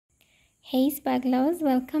Hey Spag lovers,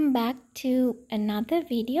 welcome back to another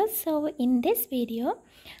video. So in this video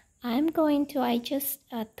I just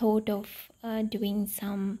thought of doing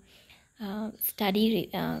some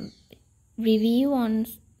review on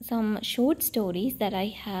some short stories that I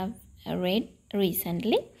have read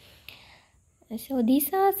recently. So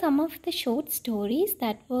these are some of the short stories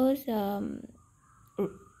that was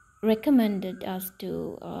recommended us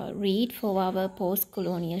to read for our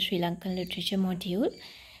post-colonial Sri Lankan literature module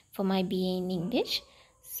for my BA in English.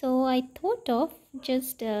 So I thought of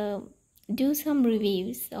just do some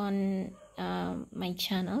reviews on my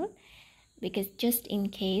channel, because just in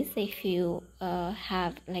case if you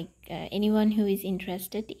have anyone who is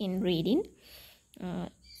interested in reading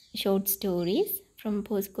short stories from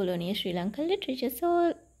post-colonial Sri Lankan literature.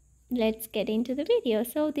 So let's get into the video.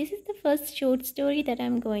 So this is the first short story that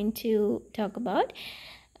I'm going to talk about.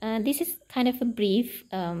 This is kind of a brief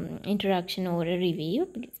introduction or a review,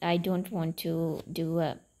 because I don't want to do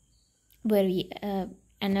a very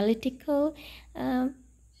analytical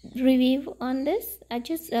review on this. I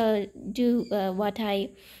just do what I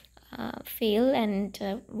feel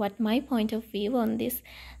and what my point of view on this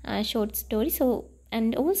short story. So,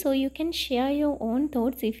 and also you can share your own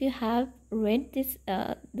thoughts if you have read this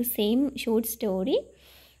the same short story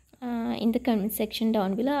in the comment section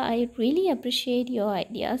down below. I really appreciate your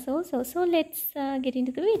ideas also. So let's get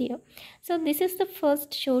into the video. So this is the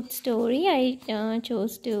first short story I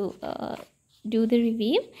chose to do the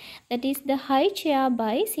review. That is The High Chair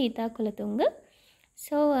by Sita Kulatunga.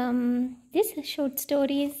 So this short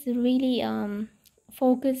story is really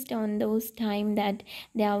focused on those time that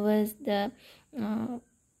there was the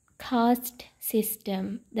caste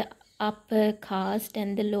system, the upper caste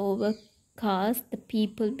and the lower caste. The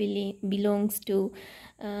people belongs to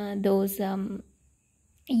those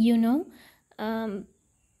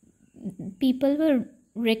people were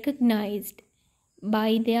recognized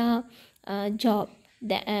by their job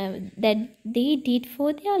that they did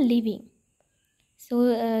for their living. So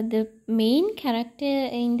the main character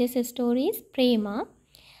in this story is Prema.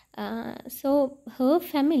 So her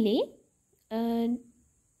family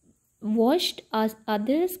washed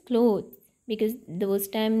others' clothes, because those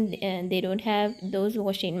time they don't have those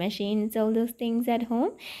washing machines, all those things at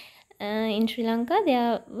home. In Sri Lanka,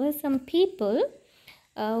 there were some people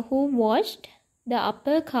who washed the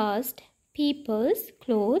upper caste people's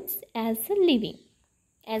clothes as a living,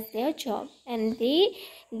 as their job, and they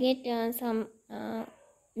get some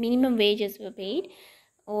minimum wages were paid,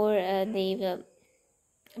 or they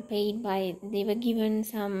were given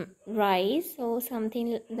some rice or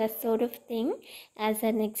something, that sort of thing, as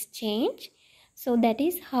an exchange. So that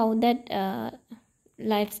is how that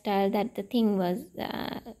lifestyle, that the thing was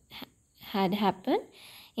had happened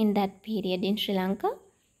in that period in Sri Lanka.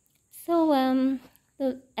 So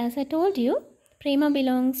as I told you, Prema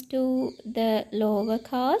belongs to the lower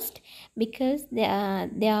caste, because her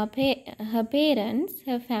parents,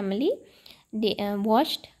 her family, they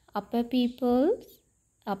washed upper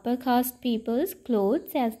caste people's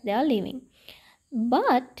clothes as they are living.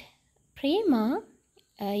 But Prema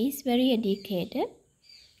is very educated,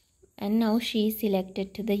 and now she is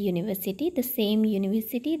selected to the university, the same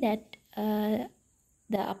university that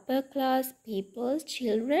the upper class people's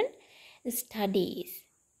children studies.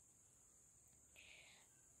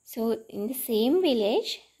 So in the same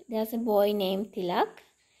village, there's a boy named Tilak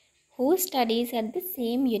who studies at the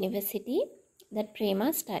same university that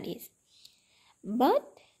Prema studies.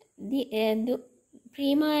 But the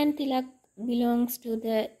Prema and Tilak belongs to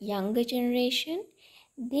the younger generation.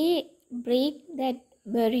 They break that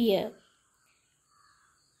barrier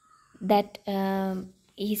that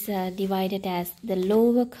is divided as the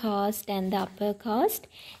lower caste and the upper caste.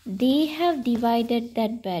 They have divided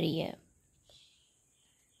that barrier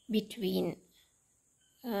between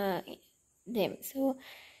them. So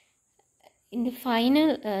in the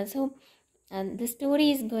final, the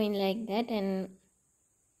story is going like that, and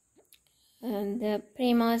the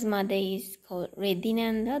Prema's mother is called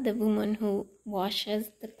Redinanda, the woman who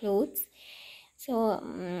washes the clothes. So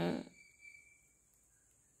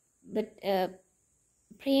but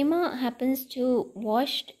Prema happens to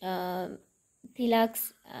wash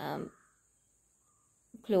Tilak's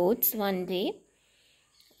clothes one day.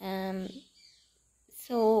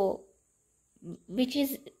 So which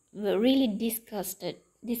is really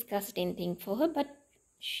disgusting thing for her, but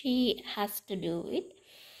she has to do it.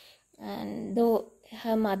 And though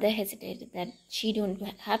her mother hesitated that she don't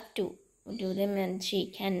have to do them and she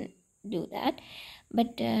can do that,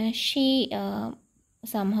 but she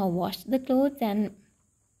somehow washed the clothes and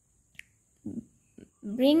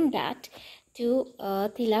bring that to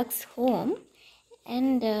Tilak's home,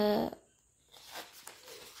 and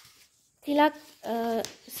Tilak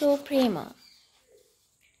saw Prema,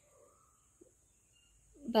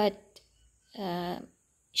 but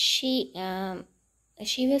she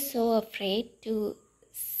was so afraid to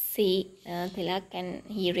see Tilak, and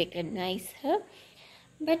he recognized her,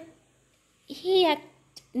 but he acted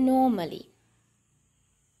normally.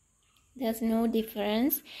 There's no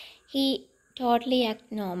difference. He totally act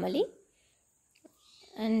normally,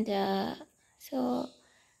 and so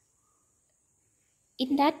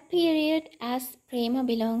in that period, as Prema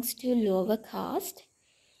belongs to lower caste,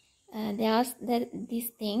 there's this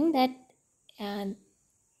thing that at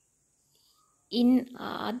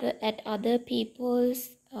other people's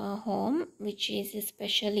home, which is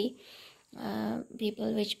especially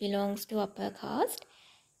people which belongs to upper caste,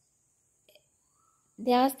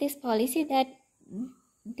 there's this policy that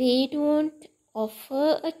they don't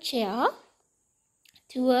offer a chair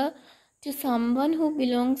to someone who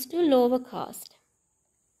belongs to lower caste.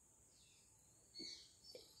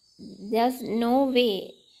 There's no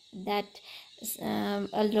way that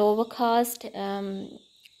a lower caste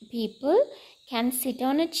people can sit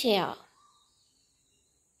on a chair.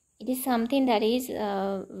 It is something that is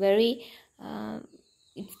very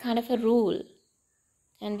it's kind of a rule,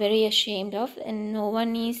 and very ashamed of, and no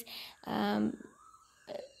one is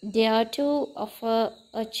dare to offer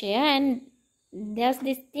a chair. And there's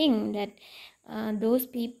this thing that those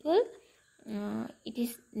people, it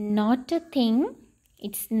is not a thing,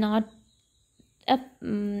 it's not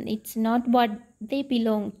what they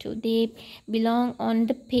belong to. They belong on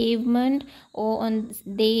the pavement, or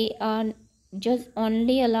they are just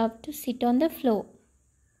only allowed to sit on the floor,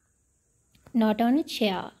 not on a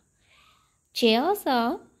chair. Chairs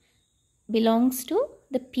belongs to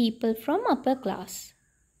the people from upper class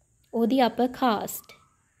or the upper caste.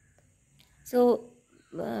 So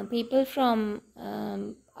people from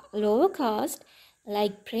lower caste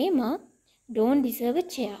like Prema don't deserve a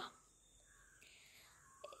chair.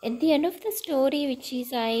 At the end of the story, which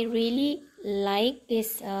is, I really like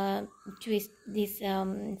this twist, this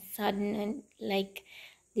sudden and like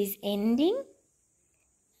this ending,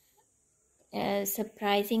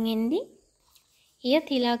 surprising ending. Here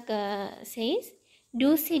Tilak says,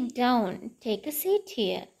 "Do sit down, take a seat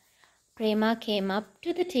here." Prema came up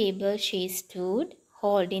to the table. She stood,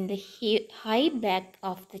 holding the high back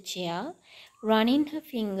of the chair, running her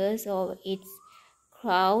fingers over its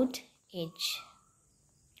curved edge.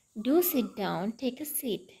 "Do sit down, take a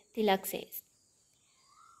seat," Tilak says.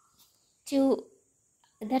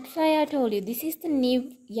 That's why I told you, this is the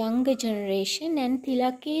new younger generation, and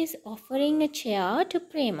Tilak is offering a chair to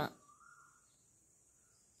Prema.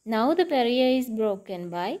 Now the barrier is broken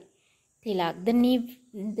by Tilak,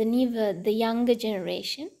 the younger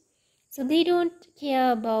generation. So they don't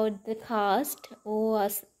care about the caste or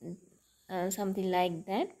something like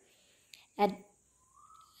that.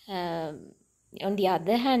 On the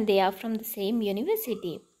other hand, they are from the same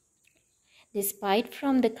university. Despite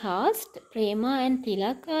from the caste, Prema and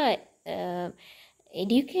Tilak are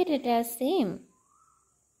educated as same.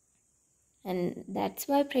 And that's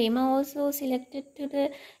why Prema also selected to the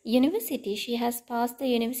university. She has passed the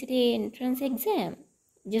university entrance exam,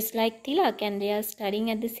 just like Tilak, and they are studying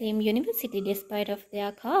at the same university despite of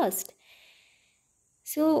their caste.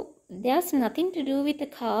 So there's nothing to do with the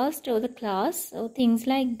caste or the class or things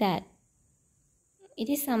like that. It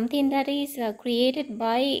is something that is created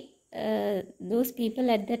by those people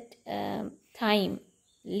at that time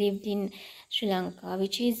lived in Sri Lanka,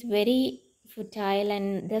 which is very fertile,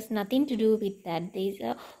 and there's nothing to do with that. These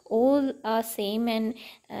are all are same, and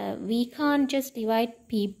we can't just divide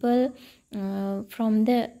people from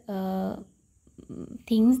the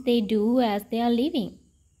things they do as they are living.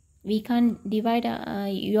 We can't divide.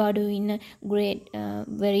 You are doing a great,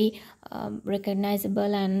 very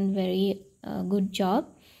recognizable and very good job,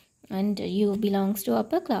 and you belongs to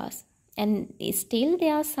upper class, and still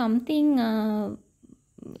there are something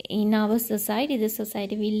in our society, the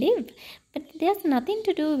society we live, but there's nothing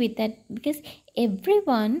to do with that, because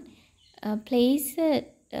everyone plays an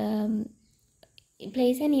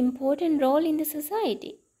important role in the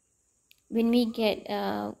society. When we get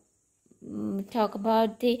talk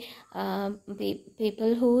about the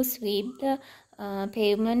people who sweep the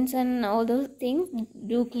pavements and all those things,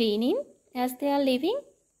 do cleaning as they are living.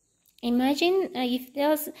 Imagine if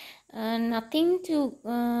there's nothing to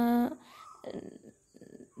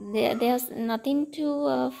there's nothing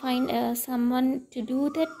to find someone to do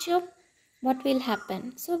that job, what will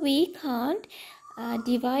happen? So we can't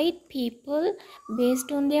divide people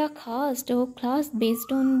based on their caste or class,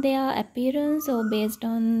 based on their appearance, or based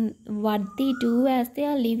on what they do as they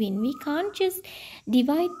are living. We can't just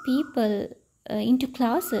divide people into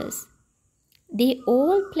classes. they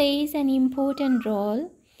all plays an important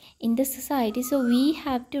role in the society, so we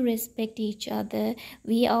have to respect each other.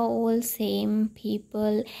 We are all same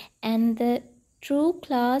people, and the true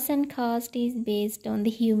class and caste is based on the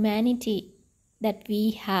humanity that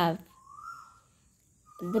we have,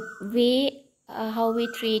 the way how we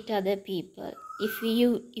treat other people. If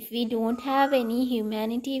we don't have any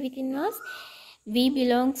humanity within us, we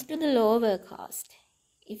belongs to the lower caste.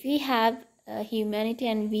 If we have humanity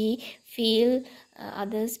and we feel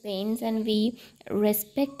others pains, and we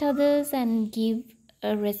respect others and give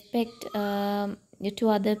respect to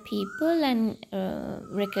other people, and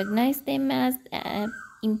recognize them as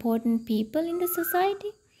important people in the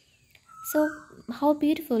society, so how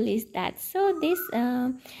beautiful is that? So this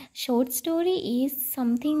short story is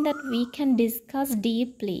something that we can discuss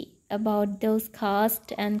deeply about those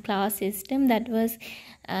caste and class system that was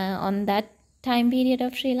on that time period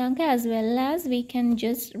of Sri Lanka, as well as we can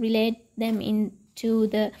just relate them into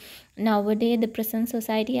the nowadays the present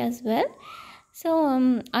society as well.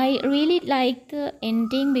 So I really like the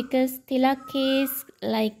ending, because Tilak is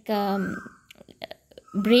like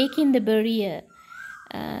breaking the barrier.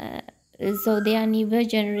 uh, so they are newer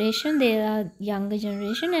generation, they are younger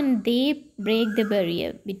generation, and they break the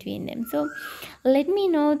barrier between them. So let me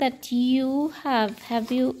know that you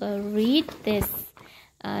have you read this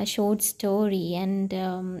short story, and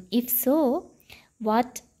if so,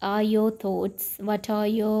 what are your thoughts, what are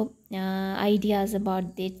your ideas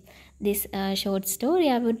about this short story?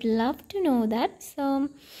 I would love to know that. So,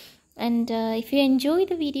 and if you enjoy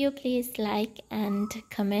the video, please like and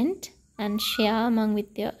comment and share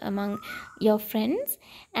among your friends.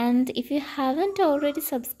 And if you haven't already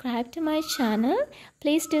subscribed to my channel,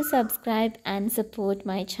 please do subscribe and support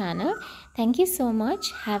my channel. Thank you so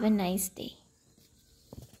much. Have a nice day.